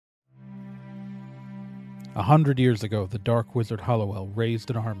100 years ago, the dark wizard Hollowell raised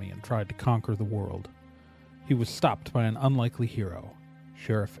an army and tried to conquer the world. He was stopped by an unlikely hero,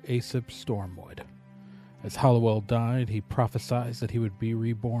 Sheriff Aesop Stormwood. As Hollowell died, he prophesied that he would be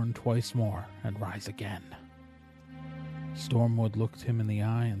reborn twice more and rise again. Stormwood looked him in the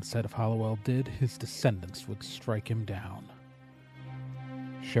eye and said if Hollowell did, his descendants would strike him down.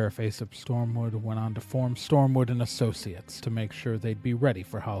 Sheriff Aesop Stormwood went on to form Stormwood and Associates to make sure they'd be ready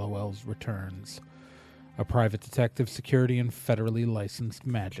for Hollowell's returns, a private detective security and federally licensed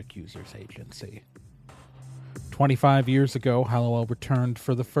magic users agency. 25 years ago, Hollowell returned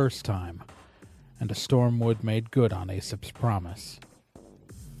for the first time, and a Stormwood made good on Aesop's promise.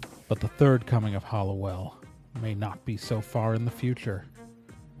 But the third coming of Hollowell may not be so far in the future.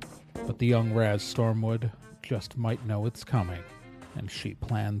 But the young Raz Stormwood just might know it's coming, and she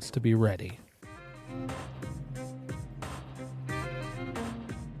plans to be ready.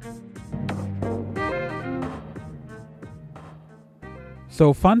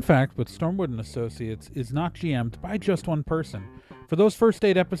 So, fun fact, but Stormwood and Associates is not GM'd by just one person. For those first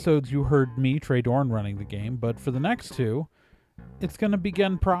 8 episodes, you heard me, Trey Dorn, running the game, but for the next 2, it's going to be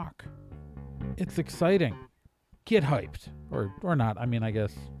Gen Proc. It's exciting. Get hyped. Or not, I mean, I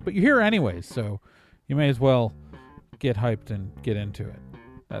guess. But you're here anyways, so you may as well get hyped and get into it.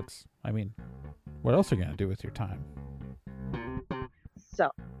 What else are you going to do with your time?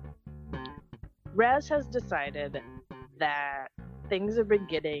 So, Raz has decided that things have been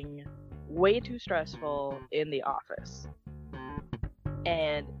getting way too stressful in the office.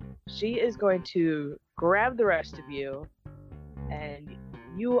 And she is going to grab the rest of you, and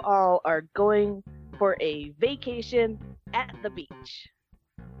you all are going for a vacation at the beach.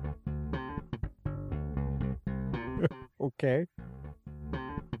 Okay.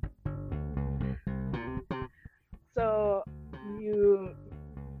 So you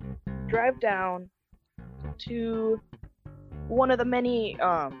drive down to one of the many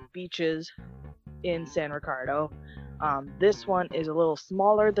beaches in San Ricardo. This one is a little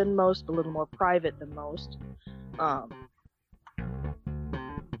smaller than most, a little more private than most.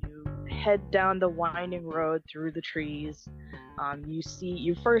 You head down the winding road through the trees.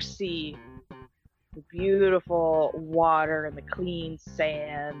 You first see the beautiful water and the clean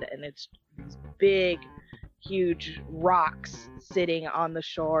sand, and it's these big, huge rocks sitting on the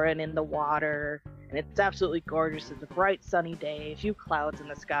shore and in the water, and it's absolutely gorgeous. It's a bright sunny day, a few clouds in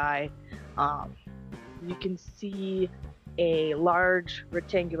the sky. You can see a large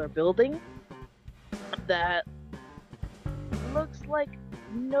rectangular building that looks like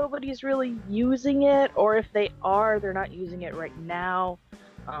nobody's really using it, or if they are, they're not using it right now.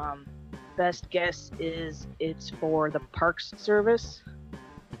 Best guess is it's for the Parks Service,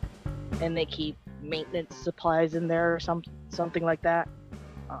 and they keep maintenance supplies in there or something like that.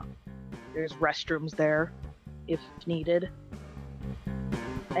 There's restrooms there if needed.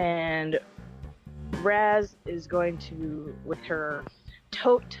 And Raz is going to, with her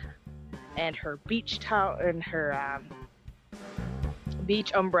tote and her beach towel and her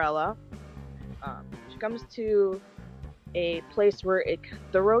beach umbrella, she comes to a place where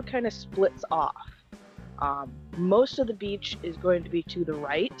the road kind of splits off. Most of the beach is going to be to the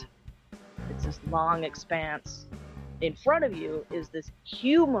right. It's this long expanse. In front of you is this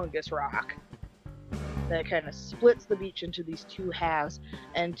humongous rock that kind of splits the beach into these two halves,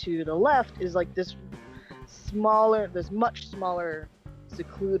 and to the left is like this much smaller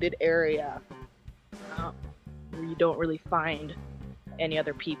secluded area where you don't really find any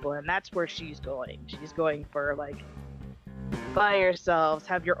other people, and that's where she's going. She's going for like by yourselves,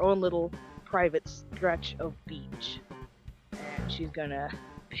 have your own little private stretch of beach, and she's gonna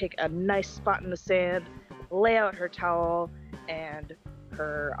pick a nice spot in the sand, lay out her towel and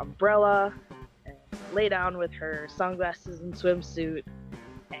her umbrella, and lay down with her sunglasses and swimsuit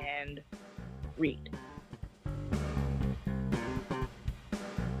and read.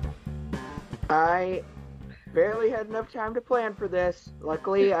 I barely had enough time to plan for this.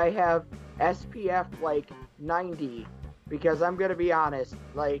 Luckily, I have SPF like 90, because I'm gonna be honest,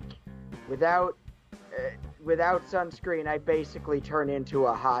 like without sunscreen, I basically turn into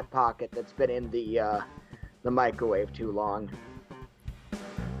a hot pocket that's been in the microwave too long.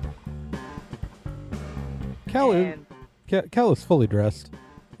 Kel is fully dressed,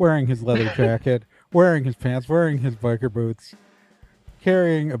 wearing his leather jacket, wearing his pants, wearing his biker boots,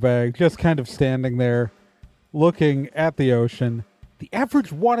 carrying a bag, just kind of standing there, looking at the ocean. The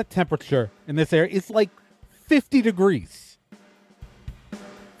average water temperature in this area is like 50 degrees.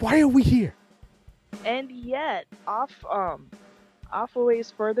 Why are we here? And yet, off a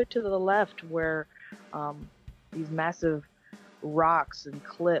ways further to the left, where these massive rocks and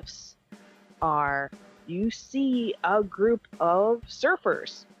cliffs are, you see a group of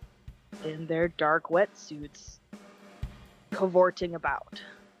surfers in their dark wetsuits cavorting about.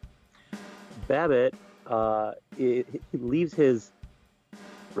 Babbitt he leaves his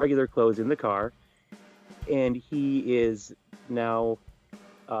regular clothes in the car, and he is now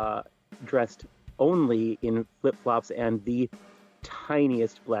dressed only in flip-flops and the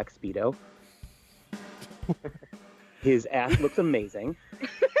tiniest black Speedo. His ass looks amazing.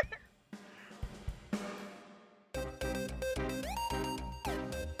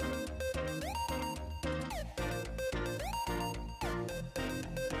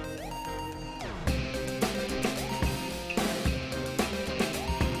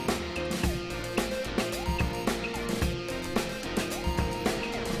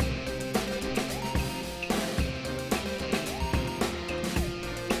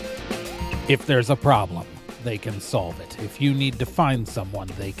 If there's a problem, they can solve it. If you need to find someone,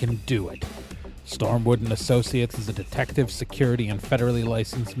 they can do it. Stormwood and Associates is a detective, security, and federally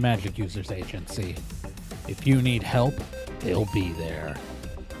licensed magic users agency. If you need help, they'll be there.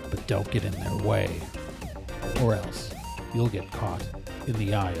 But don't get in their way, or else you'll get caught in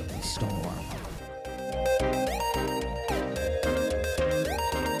the eye of the storm.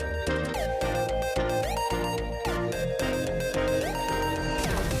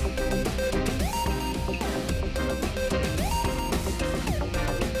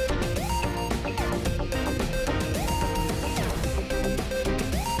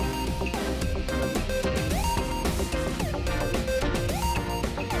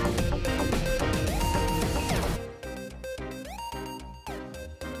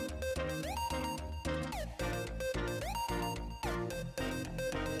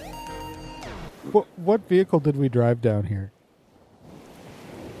 What vehicle did we drive down here?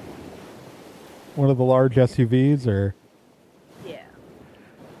 One of the large SUVs, or? Yeah.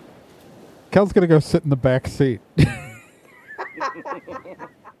 Kel's gonna go sit in the back seat.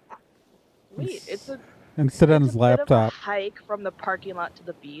 Sweet. It's a and sit on it's his a bit of a laptop. hike from the parking lot to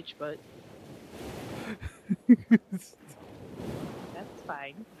the beach, but that's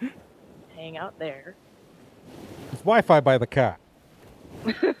fine. Hang out there. There's Wi-Fi by the car.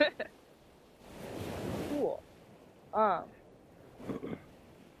 Cool.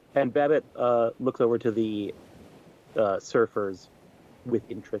 And Babbitt looks over to the surfers with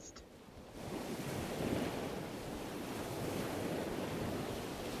interest.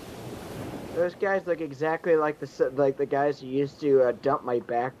 Those guys look exactly like the guys who used to dump my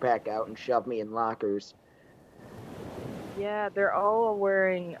backpack out and shove me in lockers. Yeah, they're all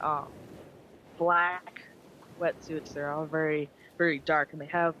wearing black wetsuits. They're all very, very dark, and they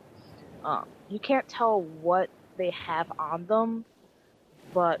have you can't tell what they have on them,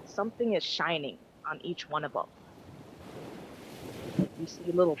 but something is shining on each one of them. You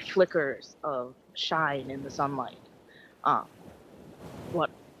see little flickers of shine in the sunlight. What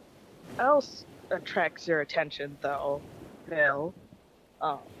else attracts your attention, though, Bill,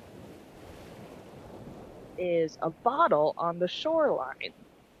 is a bottle on the shoreline.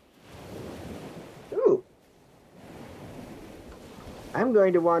 Ooh. I'm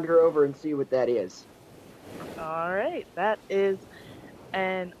going to wander over and see what that is. Alright, that is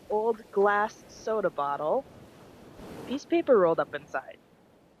an old glass soda bottle. Piece of paper rolled up inside.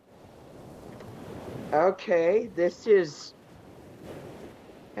 Okay, this is...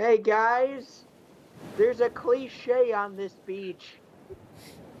 Hey guys, there's a cliche on this beach.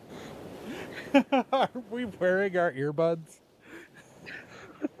 Are we wearing our earbuds?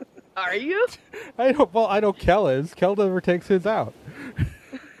 Are you? I know Kel is. Kel never takes his out.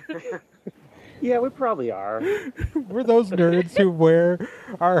 Yeah, we probably are. We're those nerds who wear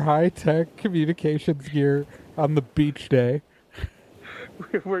our high-tech communications gear on the beach day.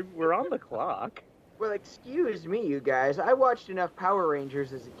 We're on the clock. Well, excuse me, you guys. I watched enough Power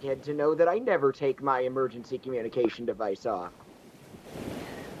Rangers as a kid to know that I never take my emergency communication device off.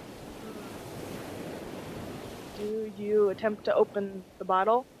 Do you attempt to open the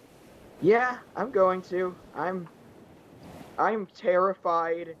bottle? Yeah, I'm going to. I'm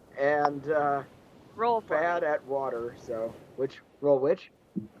terrified and Roll for bad me. at water, so roll which?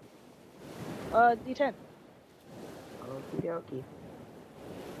 D10. Okie dokie.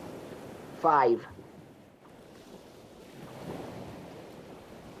 5.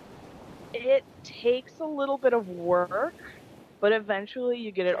 It takes a little bit of work, but eventually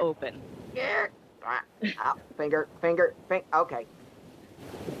you get it open. Yeah. Finger. Okay.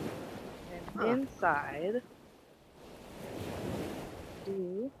 And inside,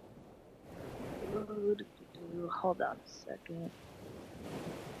 hold on a second.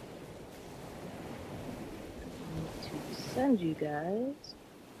 I need to send you guys.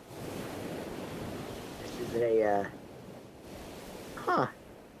 Huh.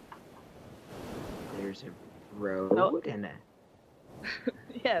 There's a road Oh. and a...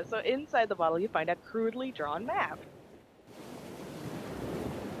 Yeah, so inside the bottle you find a crudely drawn map.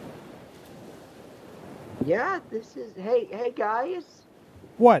 Yeah, this is... Hey, guys.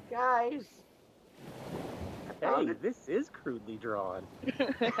 What? Guys. I found Hey, it. this is crudely drawn.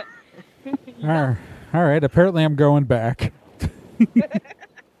 Yeah. All right. Apparently, I'm going back.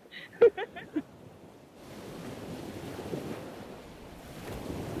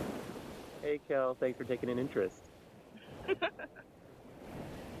 Hey, Kel, thanks for taking an interest.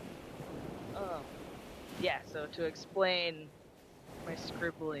 Yeah, so to explain my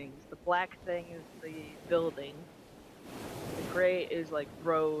scribblings, the black thing is the building, the gray is like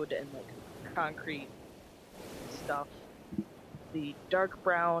road and like concrete stuff, the dark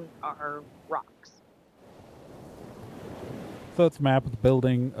brown are rocks. So it's a map of the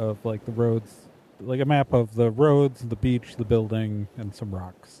building, of like the roads, like a map of the roads, the beach, the building, and some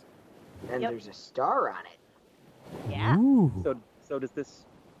rocks. And Yep. there's a star on it. Yeah. Ooh. So does this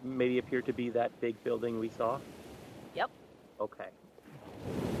maybe appear to be that big building we saw? Yep. Okay.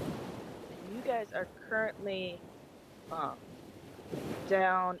 You guys are currently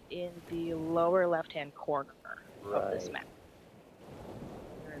down in the lower left-hand corner of this Right. map.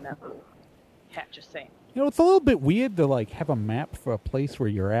 You're in that little patch of sand. You know, it's a little bit weird to like have a map for a place where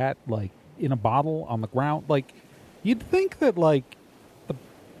you're at, like in a bottle on the ground. Like, you'd think that like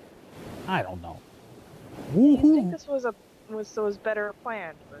I don't know. I think Woohoo! this was better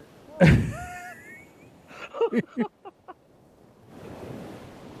planned, but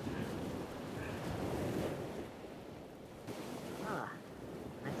Huh.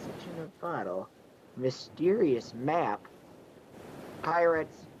 Message in a bottle. Mysterious map.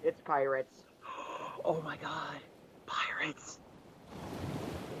 Pirates. It's pirates. Oh my god. Pirates.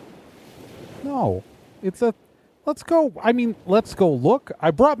 No, it's a. Let's go. I mean, let's go look. I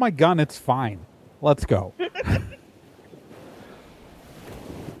brought my gun. It's fine. Let's go.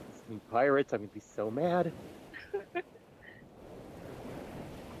 Pirates, I'm gonna be so mad.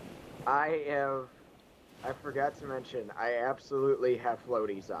 I forgot to mention, I absolutely have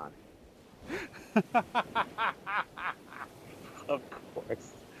floaties on. Of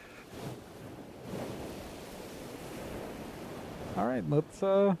course. All right, let's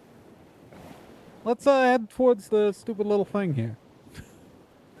head towards the stupid little thing here.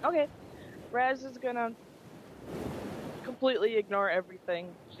 okay. Raz is gonna completely ignore everything.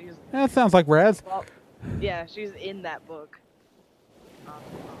 She's That sounds like Raz. well, yeah, she's in that book.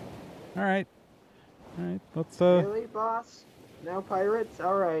 All right, let's Really, boss? No pirates?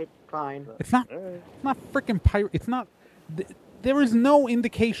 Alright, fine. It's not. Alright. It's not freaking pirate. It's not. There is no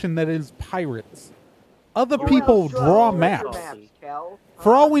indication that it is pirates. Other Who people else draw treasure maps. Kel?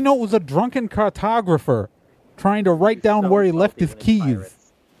 For all we know, it was a drunken cartographer trying to write down So where he left salty his when it's keys. pirates.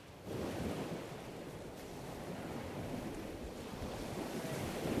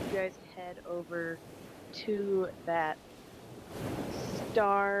 You guys head over to that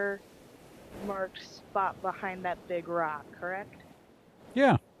star marked spot behind that big rock, correct?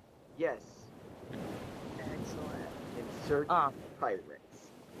 Yeah. Yes. Excellent. Insert Um, pirates.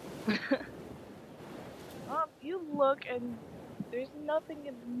 You look and there's nothing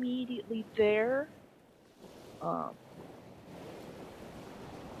immediately there.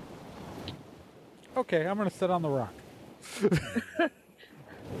 Okay, I'm gonna sit on the rock.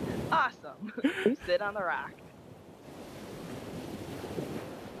 Awesome. You sit on the rock.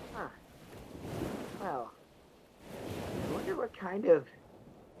 Huh. Well, I wonder what kind of...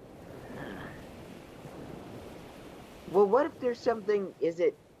 Well, what if there's something, is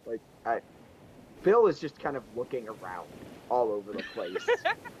it, like, Bill is just kind of looking around all over the place.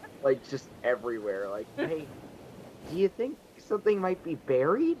 Like, just everywhere. Like, hey, do you think something might be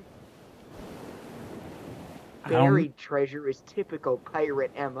buried? Buried treasure is typical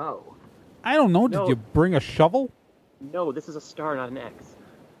pirate MO. I don't know. Did No. you bring a shovel? No, this is a star, not an X.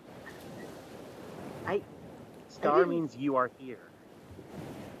 I Star didn't- means you are here.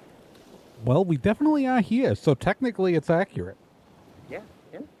 Well, we definitely are here, so technically it's accurate. Yeah.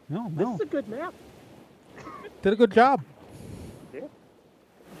 No, This no. is a good map. Did a good job.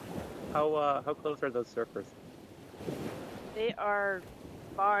 How close are those surfers? They are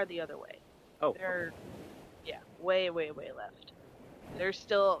far the other way. Oh, They're, yeah, way left. They're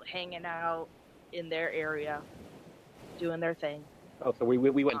still hanging out in their area, doing their thing. oh, so we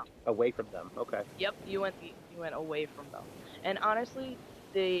went away from them. Okay. Yep, you went away from them. And honestly,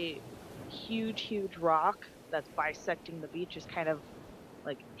 the huge rock that's bisecting the beach is kind of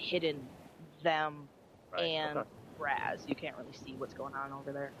like hidden them Right. and okay. Raz. You can't really see what's going on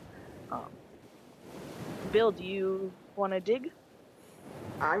over there. Bill, do you want to dig?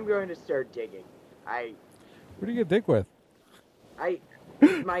 I'm going to start digging. What are you gonna dig with?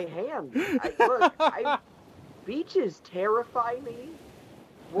 With my hands. Beaches terrify me.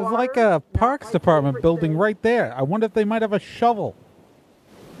 There's like Water, a not parks my department favorite building thing. right there. I wonder if they might have a shovel.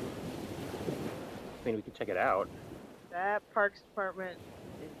 I mean, we can check it out. That parks department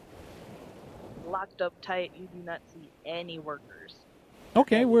is locked up tight. You do not see any workers.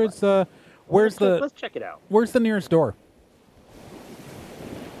 Okay, where's Let's the check it out. where's the nearest door?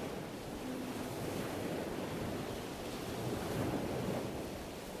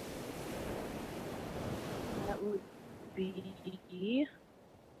 That would be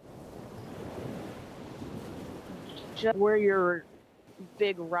just where your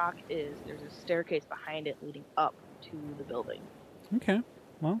big rock is. There's a staircase behind it leading up to the building. Okay,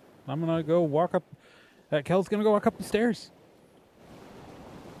 well, I'm gonna go walk up. Kel's gonna go walk up the stairs.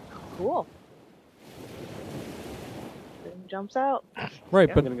 Cool. Then jumps out. Right,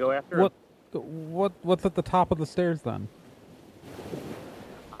 Yeah, I'm but gonna go after him. what's at the top of the stairs then?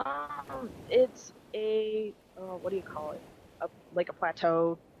 It's a what do you call it? Like a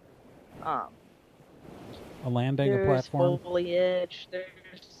plateau. A landing, a There's platform. foliage. There's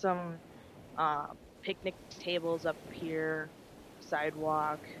some picnic tables up here,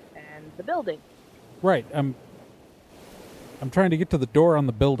 sidewalk, and the building. Right. I'm trying to get to the door on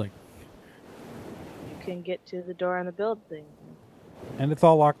the building, You can get to the door on the building. and it's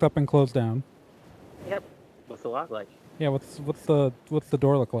all locked up and closed down. Yep. What's the lock like? Yeah. What's the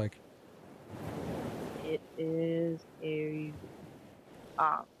door look like? It is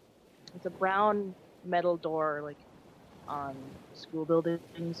it's a brown metal door, like on school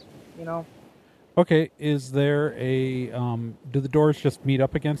buildings, you know. Okay. Is there a do the doors just meet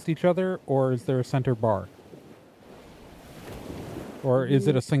up against each other, or is there a center bar, or is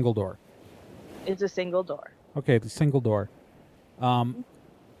it a single door? It's a single door. Okay, the single door.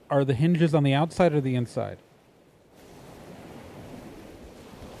 Are the hinges on the outside or the inside?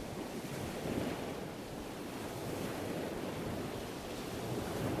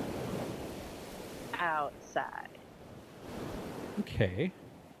 Outside. Okay.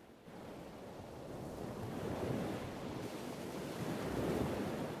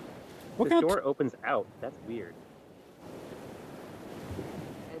 What This kind of door opens out. That's weird.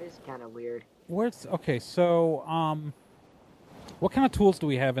 That is kind of weird. where's okay? So, what kind of tools do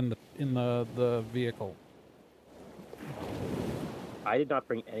we have in the vehicle? I did not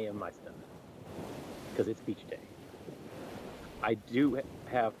bring any of my stuff because it's beach day. I do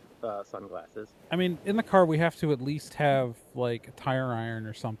have sunglasses. I mean, in the car we have to at least have like a tire iron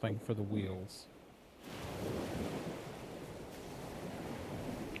or something for the wheels.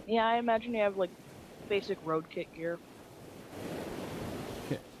 Yeah, I imagine you have like basic road kit gear.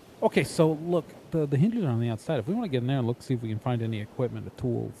 Okay, so look, the hinges are on the outside. If we want to get in there and look, see if we can find any equipment or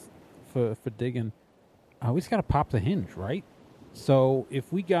tools for digging, we just got to pop the hinge, right? So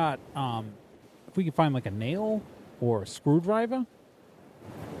if we got, if we could find like a nail or a screwdriver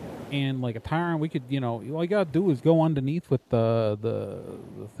and like a tire iron, we could, all you gotta do is go underneath with the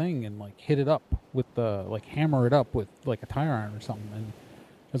thing and like hit it up with like hammer it up with like a tire iron or something. And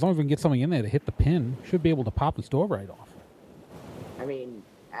as long as we can get something in there to hit the pin, should be able to pop this door right off. I mean,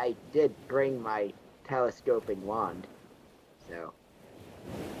 I did bring my telescoping wand, so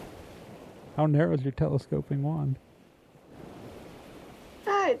How narrow is your telescoping wand?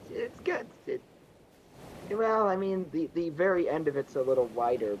 it's good. Well, I mean, the very end of it's a little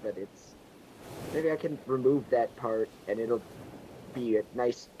wider, but maybe I can remove that part and it'll be a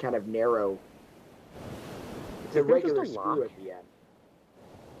nice kind of narrow. It's a Is there just regular a screw lock? at the end.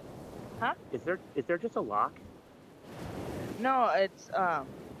 Is there just a lock? No, it's a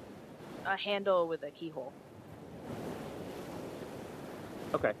handle with a keyhole.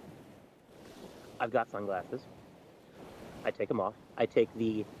 Okay. I've got sunglasses. I take them off. I take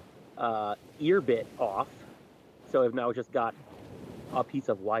the ear bit off, so I've now just got a piece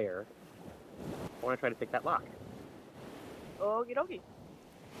of wire. I want to try to pick that lock. Okie dokie.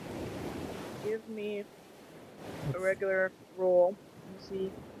 Give me a regular roll and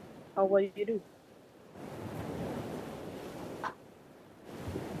see how well you do.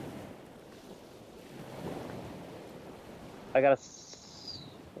 I got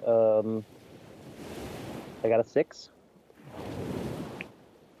a 6.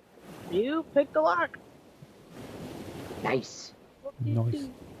 You pick the lock. Nice. Nice.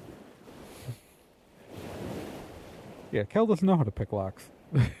 Yeah, Kel doesn't know how to pick locks.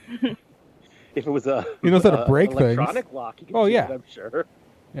 If it was a He knows how to break things. electronic lock, you can Oh, choose yeah. it, I'm sure.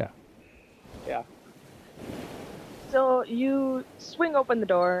 Yeah. Yeah. So you swing open the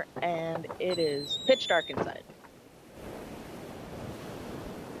door, and it is pitch dark inside.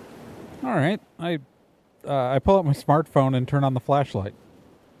 All right. I pull out my smartphone and turn on the flashlight.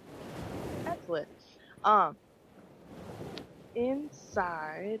 Excellent.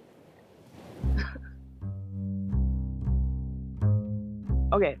 Inside.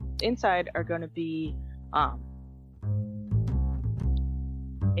 Okay, inside are going to be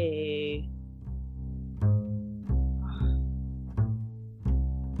a.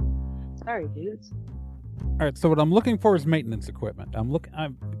 Sorry, dudes. All right. So what I'm looking for is maintenance equipment.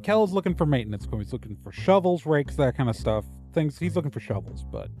 Kel's looking for maintenance equipment. He's looking for shovels, rakes, that kind of stuff. Things he's looking for shovels,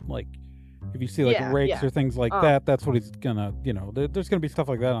 but like if you see like rakes or things like that, that's what he's gonna. There's gonna be stuff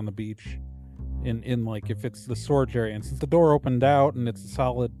like that on the beach. In like if it's the storage area, and since the door opened out and it's a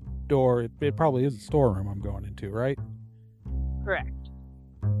solid door, it probably is a storeroom I'm going into, right? Correct.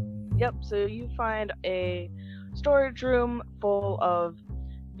 Yep. So you find a storage room full of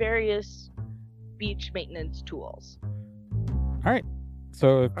various beach maintenance tools. All right.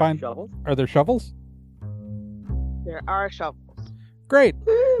 So Shovels? Are there shovels? There are shovels. Great.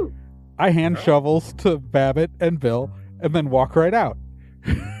 Woo! I hand shovels to Babbitt and Bill, and then walk right out.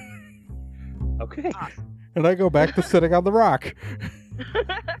 Okay. And I go back to sitting on the rock.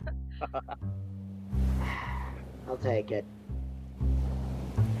 I'll take it.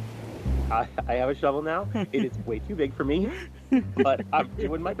 I have a shovel now. It is way too big for me, but I'm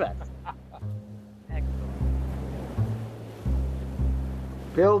doing my best. Excellent.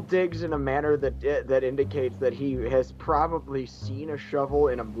 Bill digs in a manner that indicates that he has probably seen a shovel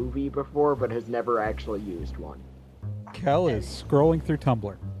in a movie before, but has never actually used one. Kel is scrolling through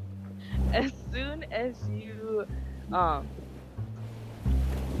Tumblr. As soon as you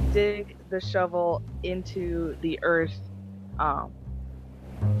dig the shovel into the earth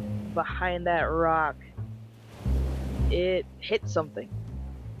behind that rock, it hits something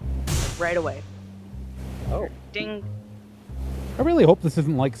right away. Oh. Ding. I really hope this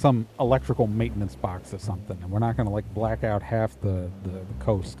isn't like some electrical maintenance box or something, and we're not going to like black out half the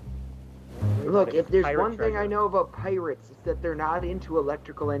coast. Look, if there's Pirate one thing I treasure. know about pirates, it's that they're not into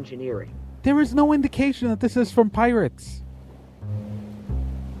electrical engineering. There is no indication that this is from pirates.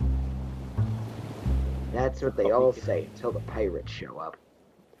 That's what they all say until the pirates show up.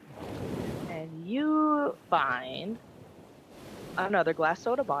 And you find another glass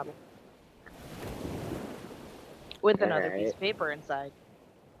soda bottle with another piece Alright. of paper inside.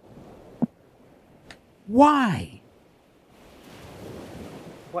 Why?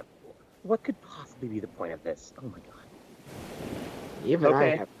 What could possibly be the point of this? Oh my god. Even I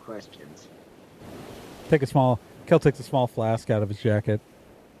Okay. have questions. Kel takes a small flask out of his jacket,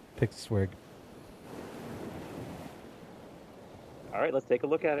 takes a swig. All right, let's take a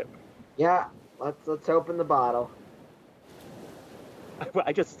look at it. Yeah, let's open the bottle.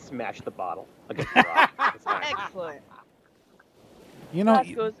 I just smashed the bottle against the rock. It's fine. Excellent. You know,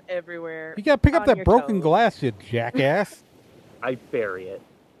 Glass goes everywhere. you got to pick up on that your broken toes. glass, you jackass. I bury it.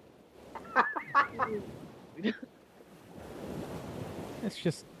 It's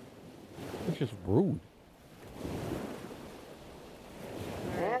just rude.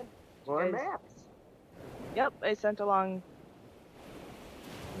 And more Guys- maps. Yep, I sent along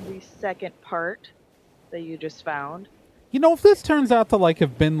the second part that you just found. You know, if this turns out to like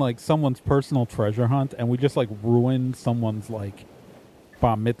have been like someone's personal treasure hunt, and we just like ruined someone's like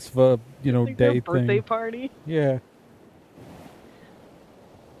bar mitzvah, Like day their birthday thing. party. Yeah.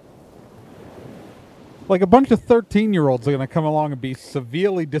 Like a bunch of 13-year-olds are going to come along and be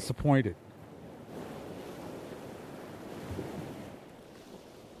severely disappointed.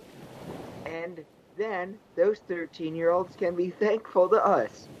 And then those 13-year-olds can be thankful to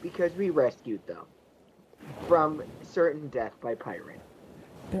us because we rescued them from certain death by pirate.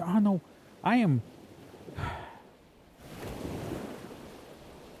 There are no... I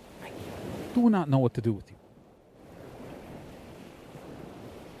do not know what to do with you.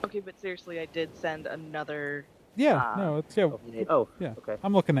 Okay, but seriously, I did send another. Yeah, no, it's... Yeah, Oh, yeah. okay.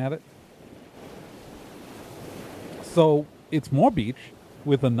 I'm looking at it. So, it's more beach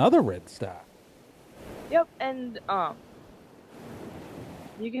with another red star. Yep, and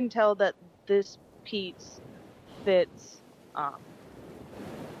you can tell that this piece fits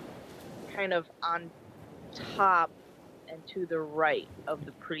kind of on top and to the right of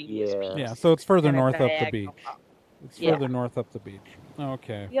the previous Yeah. piece. Yeah, so it's further Kinda north up the diagonal beach. up. It's Yeah. further north up the beach.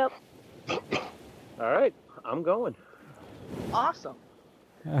 Okay. Yep, All right, I'm going. awesome.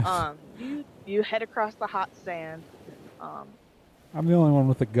 You head across the hot sand. I'm the only one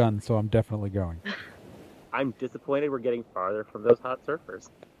with a gun, so I'm definitely going. I'm disappointed we're getting farther from those hot surfers.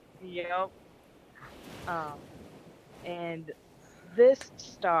 Yep. And this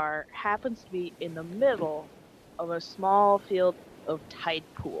star happens to be in the middle of a small field of tide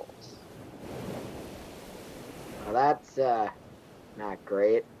pools. Well, that's not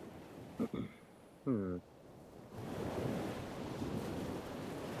great.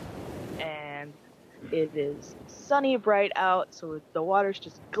 And it is sunny bright out, so the water's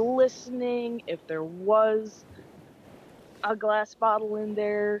just glistening. If there was a glass bottle in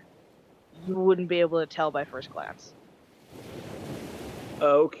there, you wouldn't be able to tell by first glance.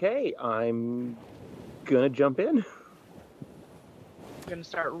 Okay, I'm gonna jump in. You're gonna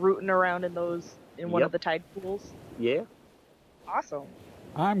start rooting around in one of Yep. the tide pools. Yeah. Awesome.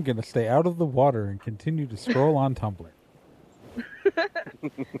 I'm going to stay out of the water and continue to scroll on Tumblr.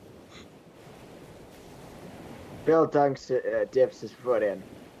 Bill dips his foot in.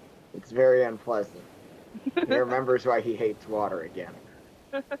 It's very unpleasant. He remembers why he hates water again.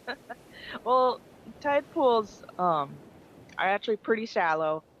 Well, tide pools are actually pretty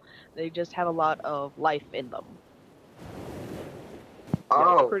shallow. They just have a lot of life in them.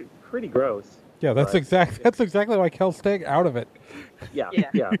 Oh, Yeah, pretty gross. Yeah, that's Right. that's exactly why Kel's staying out of it. Yeah. Yeah.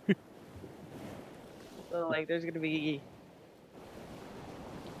 Yeah. So, like, there's gonna be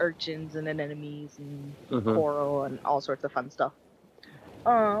urchins and anemones and Mhm. coral and all sorts of fun stuff.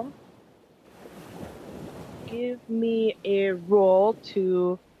 Give me a roll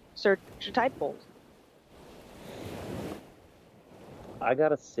to search your tide pools. I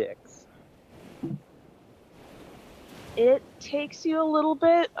got a 6. It takes you a little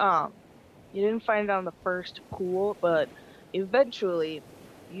bit. You didn't find it on the first pool, but eventually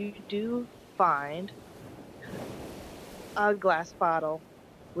you do find a glass bottle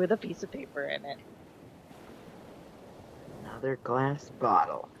with a piece of paper in it. another glass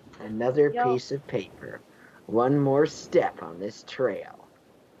bottle. Another Yup. piece of paper. One more step on this trail.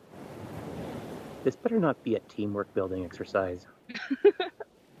 This better not be a teamwork building exercise.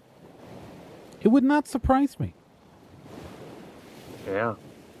 It would not surprise me. Yeah.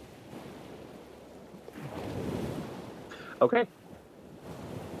 Okay.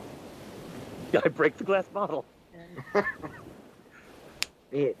 I break the glass bottle. And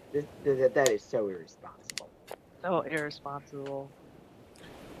That is so irresponsible. so irresponsible.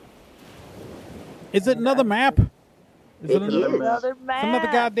 Is it another map? It another is. map? Another It's map.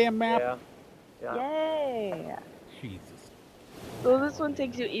 another goddamn map? Yeah. Yeah. Yay! Jesus. So this one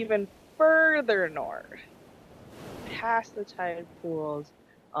takes you even further north, past the tide pools.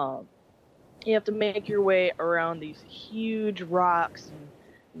 You have to make your way around these huge rocks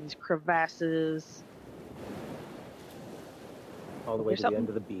and these crevasses. All the way There's to something- the end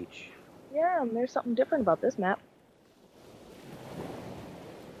of the beach. Yeah, and there's something different about this map.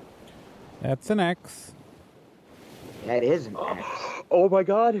 That's an X. That is an X. Oh my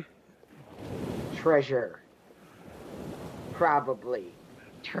god. Treasure. Probably.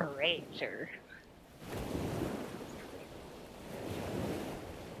 Treasure.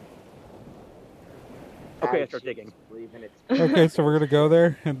 Okay, I start digging. Believe in its Okay, so we're going to go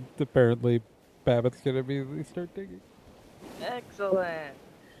there, and apparently Babbitt's going to immediately start digging. Excellent.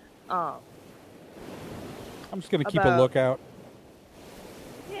 I'm just going to keep a About- lookout.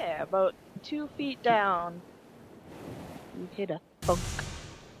 Yeah, about 2 feet down, you hit a thunk.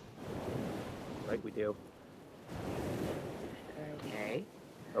 Right, we do. Okay.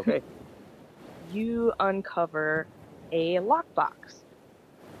 Okay. You uncover a lockbox.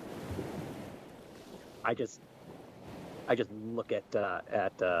 I just look at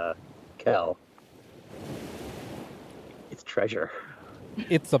Kel. It's treasure.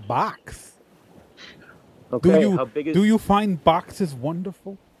 It's a box. Okay. you- how big is Do you find boxes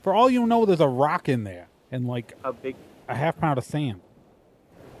wonderful? For all you know, there's a rock in there and like how big a half pound of sand.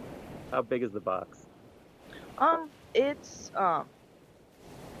 is the box? It's a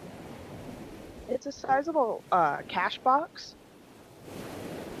sizable cash box.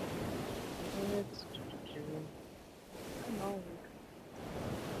 It's, I don't know,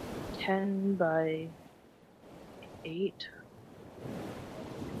 10 by 8,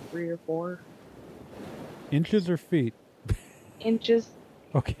 3 or 4 Inches or feet? inches.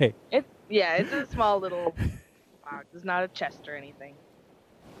 Okay. It's a small little box. It's not a chest or anything.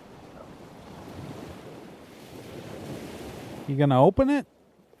 You gonna open it?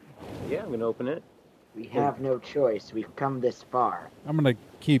 Yeah, I'm gonna open it. We have no choice. We've come this far. I'm gonna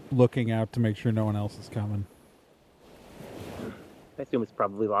keep looking out to make sure no one else is coming. I assume it's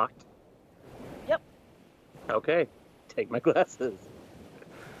probably locked. Yep. Okay. Take my glasses.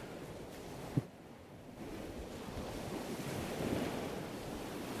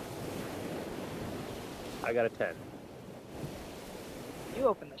 I got a 10. You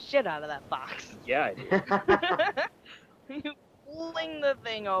open the shit out of that box. Yeah, I do. You fling the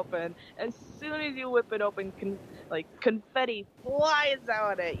thing open. As soon as you whip it open, confetti flies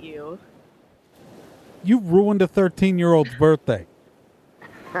out at you. You ruined a 13-year-old's birthday.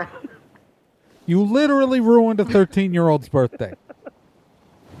 You literally ruined a 13-year-old's birthday.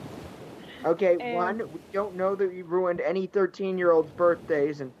 Okay, And- one, we don't know that we ruined any 13-year-olds'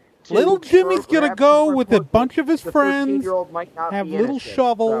 birthdays, and two, Little Jimmy's gonna perhaps go we're with a looking- bunch of his the friends, 13-year-old might not have be little innocent,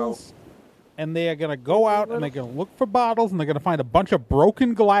 shovels, and they are going to go out and they're going to look for bottles, and they're going to find a bunch of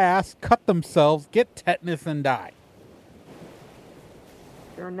broken glass, cut themselves, get tetanus, and die.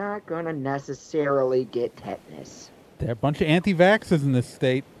 They're not gonna necessarily get tetanus. There are a bunch of anti-vaxxers in this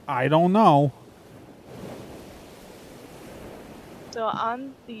state. I don't know. So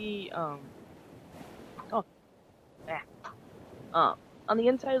on the on the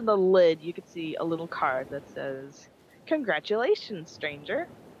inside of the lid, you could see a little card that says, "Congratulations, stranger."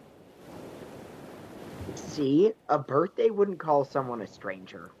 See, a birthday wouldn't call someone a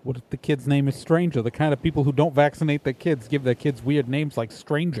stranger. What if the kid's name is Stranger? The kind of people who don't vaccinate their kids give their kids weird names like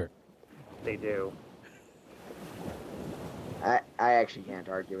Stranger. They do. I actually can't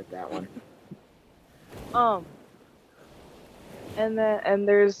argue with that one. And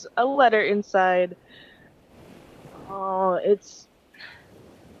there's a letter inside. Oh, it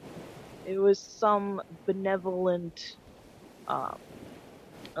was some benevolent,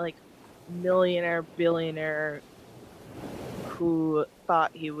 millionaire, billionaire who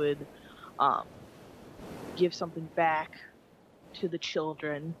thought he would, give something back to the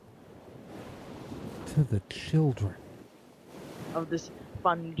children To the children. of this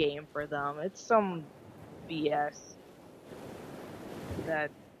fun game for them. It's some BS.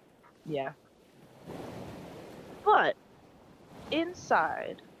 Yeah. But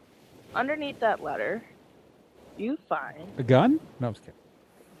inside, underneath that letter, you find A gun? No, I'm just kidding.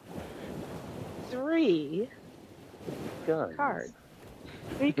 3 Guns. cards.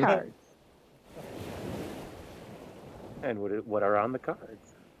 3 cards. And what are on the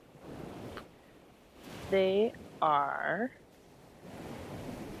cards? They are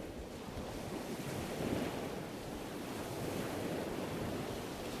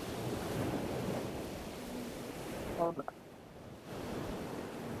hold on.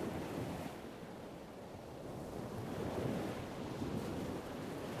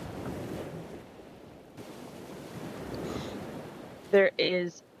 There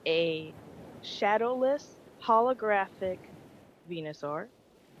is a shadowless holographic Venusaur,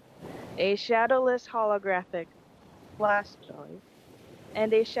 a shadowless holographic Blastoise,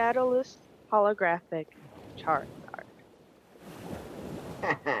 and a shadowless holographic Charizard.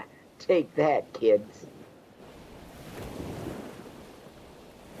 Take that, kids.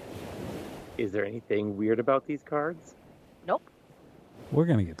 Is there anything weird about these cards? Nope. We're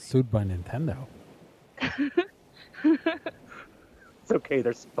going to get sued by Nintendo. It's okay,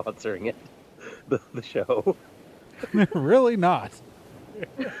 they're sponsoring it. The show. Really not.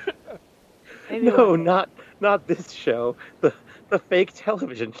 Maybe No, one day. not this show. The fake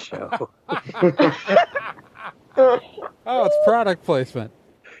television show. Oh, it's product placement.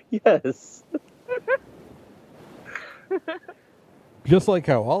 Yes. Just like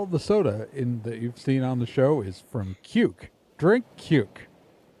how all the soda that you've seen on the show is from Cuke. Drink Cuke.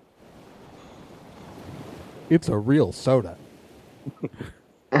 It's a real soda.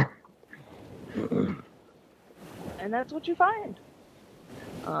 And that's what you find.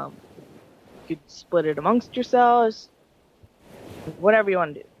 You could split it amongst yourselves. Whatever you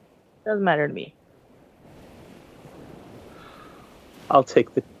want to do. Doesn't matter to me. I'll take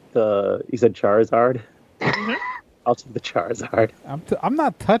the you said Charizard? Mhm. I'll take the Charizard. I'm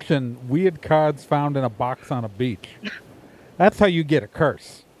not touching weird cards found in a box on a beach. That's how you get a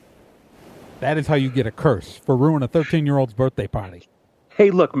curse. That is how you get a curse for ruining a 13-year-old's birthday party. Hey,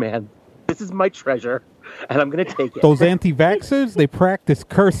 look, man. This is my treasure, and I'm going to take it. Those anti-vaxxers, they practice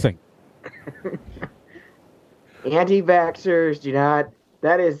cursing. Anti-vaxxers do not.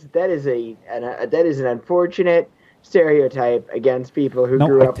 That is an unfortunate stereotype against people who No,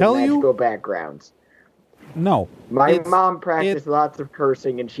 grew I up tell in you- magical backgrounds. No. My It's- mom practiced lots of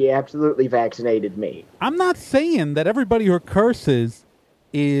cursing, and she absolutely vaccinated me. I'm not saying that everybody who curses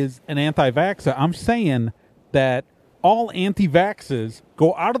is an anti-vaxxer. I'm saying that all anti-vaxxers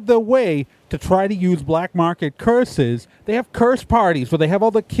go out of their way to try to use black market curses. They have curse parties where they have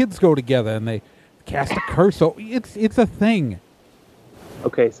all the kids go together and they cast a curse. So it's a thing.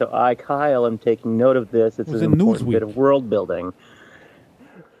 Okay, so I, Kyle, am taking note of this. It's was an in important Newsweek. bit of world building.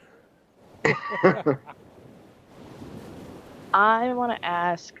 I want to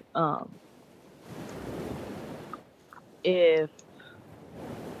ask if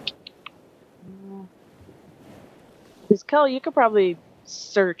Because Kel, you could probably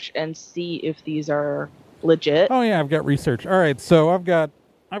search and see if these are legit. Oh yeah, I've got research. All right, so I've got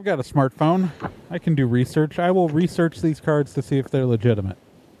a smartphone. I can do research. I will research these cards to see if they're legitimate.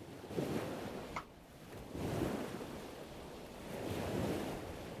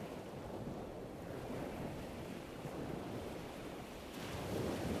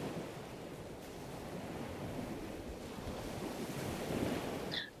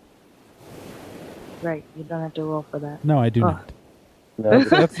 Right, you don't have to roll for that. No, I do Oh. not. No,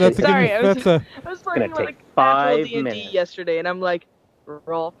 That's a Sorry, gimme- that's a I was playing Gonna take like 5 actual D&D minutes. yesterday, and I'm like,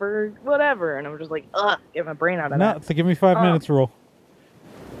 roll for whatever, and I'm just like, ugh, get my brain out of no. that. It's a give me 5 Oh. minutes rule.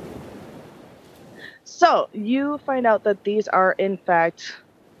 So you find out that these are in fact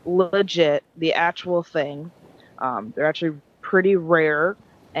legit, the actual thing. They're actually pretty rare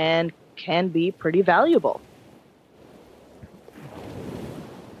and can be pretty valuable.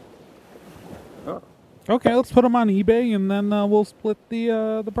 Okay, let's put them on eBay and then we'll split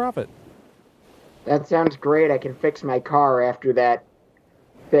the profit. That sounds great. I can fix my car after that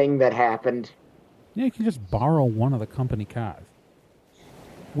thing that happened. Yeah, you can just borrow one of the company cars.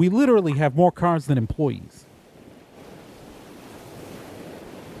 We literally have more cars than employees.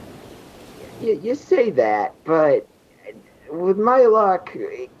 You say that, but with my luck,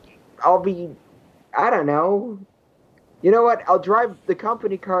 I'll be, I don't know. You know what? I'll drive the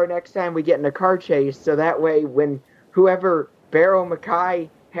company car next time we get in a car chase, so that way when whoever Barrow Mackay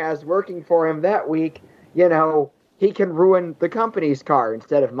has working for him that week, you know, he can ruin the company's car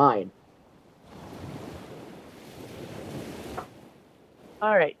instead of mine.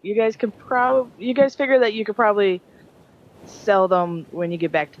 All right, you guys figure that you could probably sell them when you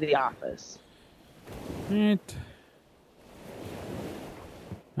get back to the office. Right.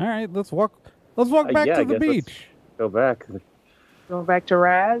 All right, let's walk back yeah, to I the guess let's- beach. Go back. Going back to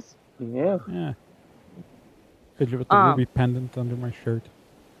Raz. Yeah. Yeah. Fidget with the ruby pendant under my shirt.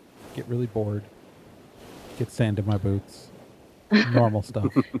 Get really bored. Get sand in my boots. Normal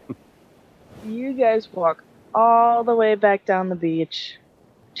stuff. You guys walk all the way back down the beach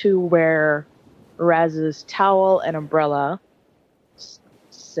to where Raz's towel and umbrella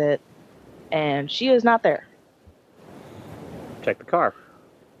sit, and she is not there. Check the car.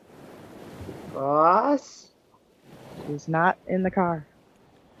 Boss? She's not in the car.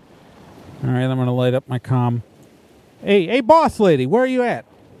 All right, I'm going to light up my comm. Hey, boss lady, where are you at?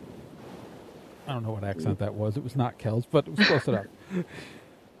 I don't know what accent that was. It was not Kel's, but it was close enough.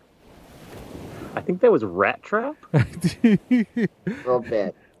 I think that was Rat Trap. A little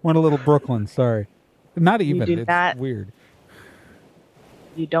bit. Went a little Brooklyn, sorry. Not even. do It's not- weird.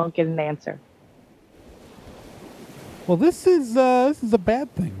 You don't get an answer. Well, this is a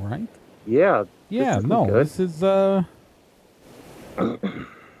bad thing, right? Yeah. Yeah, isn't no. good. This is All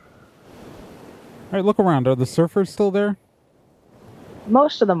right, look around. Are the surfers still there?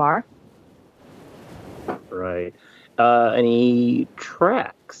 Most of them are. Right. Any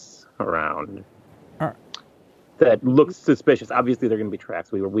tracks around that look suspicious? Obviously, they're going to be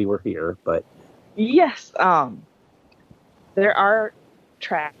tracks. We were here, but Yes, there are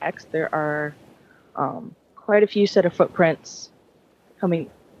tracks. There are quite a few set of footprints coming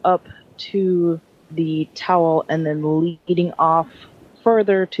up to the towel and then leading off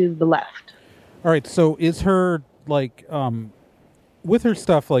further to the left. All right, so is her, like, with her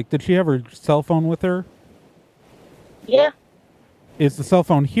stuff, like, did she have her cell phone with her? Yeah, Is the cell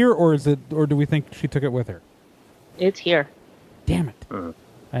phone here, or do we think she took it with her? it's here. Damn it. Mhm.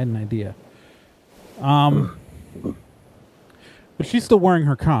 I had an idea. But she's still wearing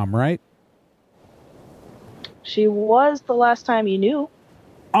her comm, right? She was the last time you knew.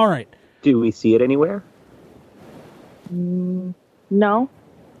 All right. do we see it anywhere? No.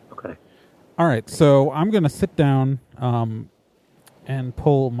 Okay. All right, so I'm going to sit down and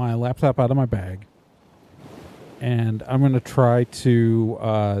pull my laptop out of my bag. And I'm going to try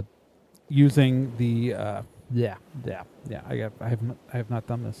to, using the, I have not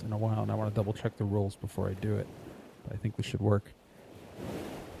done this in a while, and I want to double check the rules before I do it. But I think this should work.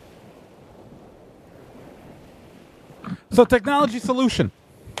 So, technology solution.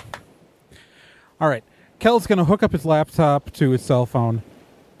 All right. Kel's going to hook up his laptop to his cell phone.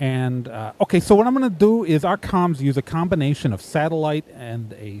 And, okay, so what I'm going to do is our comms use a combination of satellite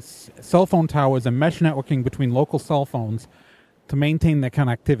and cell phone towers and mesh networking between local cell phones to maintain their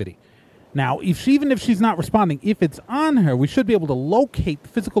connectivity. Now, even if she's not responding, if it's on her, we should be able to locate the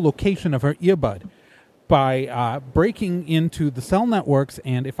physical location of her earbud by breaking into the cell networks.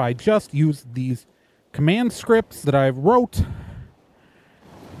 And if I just use these command scripts that I wrote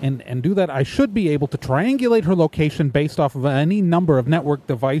and do that, I should be able to triangulate her location based off of any number of network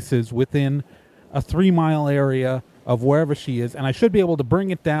devices within a 3-mile area of wherever she is, and I should be able to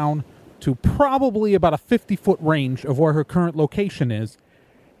bring it down to probably about a 50-foot range of where her current location is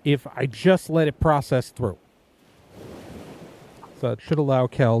if I just let it process through. So it should allow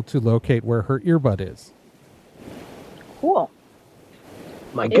Kel to locate where her earbud is. Cool.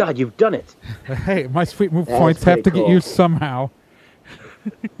 My God, you've done it. Hey, my sweet move That's points have to pretty get cool. used somehow.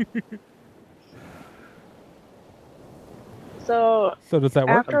 So So does that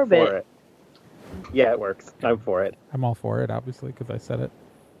work? After a I'm bit. for it. Yeah, it works. I'm for it. I'm all for it, obviously, because I said it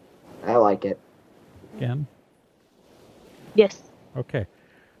I like it. again. yes, Okay.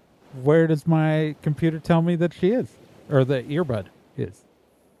 Where does my computer tell me that she is? Or the earbud is?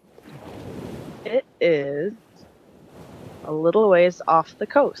 it is a little ways off the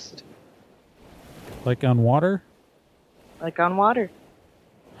coast, Like on water? like on water,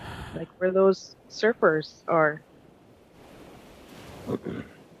 like where those surfers are.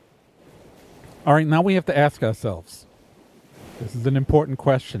 All right, now we have to ask ourselves. This is an important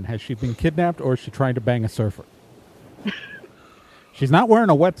question. Has she been kidnapped or is she trying to bang a surfer? She's not wearing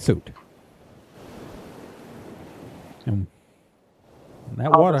a wetsuit. And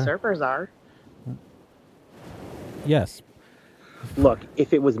that All water, the surfers are. yes. Look,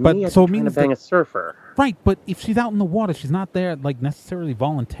 if it was But me, I'd so it be trying to means bang that- a surfer. Right, but if she's out in the water, she's not there like necessarily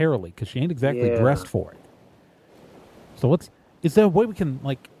voluntarily because she ain't exactly Yeah. dressed for it. So is there a way we can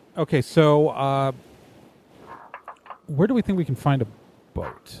okay, so where do we think we can find a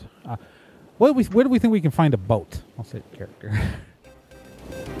boat? Where do we think we can find a boat? I'll say the character.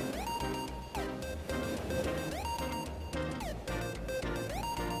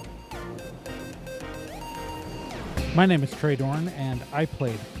 My name is Trey Dorn, and I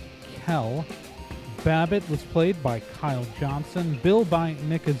played Kel. Babbitt was played by Kyle Johnson, Bill by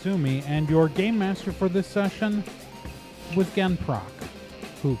Nick Azumi, and your game master for this session was Gen Proc,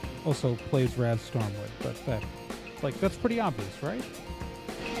 who also plays Raz Stormwood. But that's pretty obvious, right?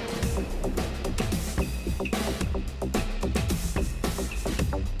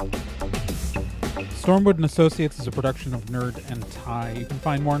 Stormwood and Associates is a production of Nerd and Tie. You can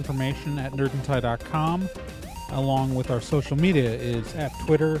find more information at nerdandtie.com. Along with our social media is at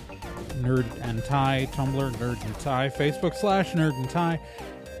Twitter, Nerd and Tie, Tumblr, Nerd and Tie, Facebook / Nerd and Tie.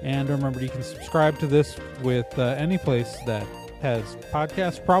 And remember, you can subscribe to this with any place that has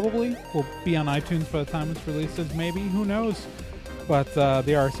podcasts. Probably will be on iTunes by the time it's releases. Maybe, who knows? But the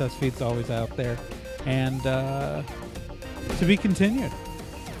RSS feed's always out there. And to be continued.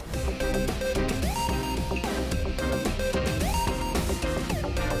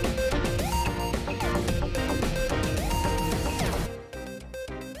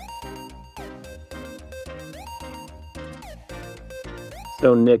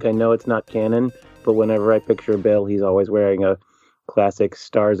 So, Nick, I know it's not canon, but whenever I picture Bill, he's always wearing a classic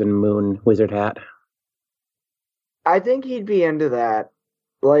Stars and Moon wizard hat. I think he'd be into that.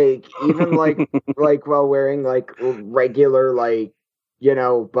 Like, even like while wearing like regular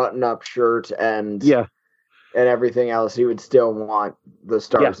button up shirt and Yeah, and everything else, he would still want the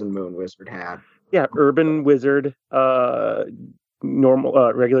Stars and Moon wizard hat. yeah, urban wizard,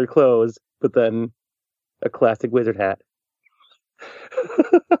 normal, regular clothes, but then a classic wizard hat.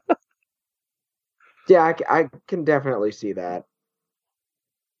 Yeah, I can definitely see that.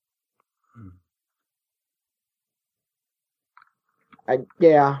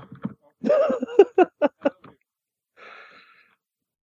 Yeah.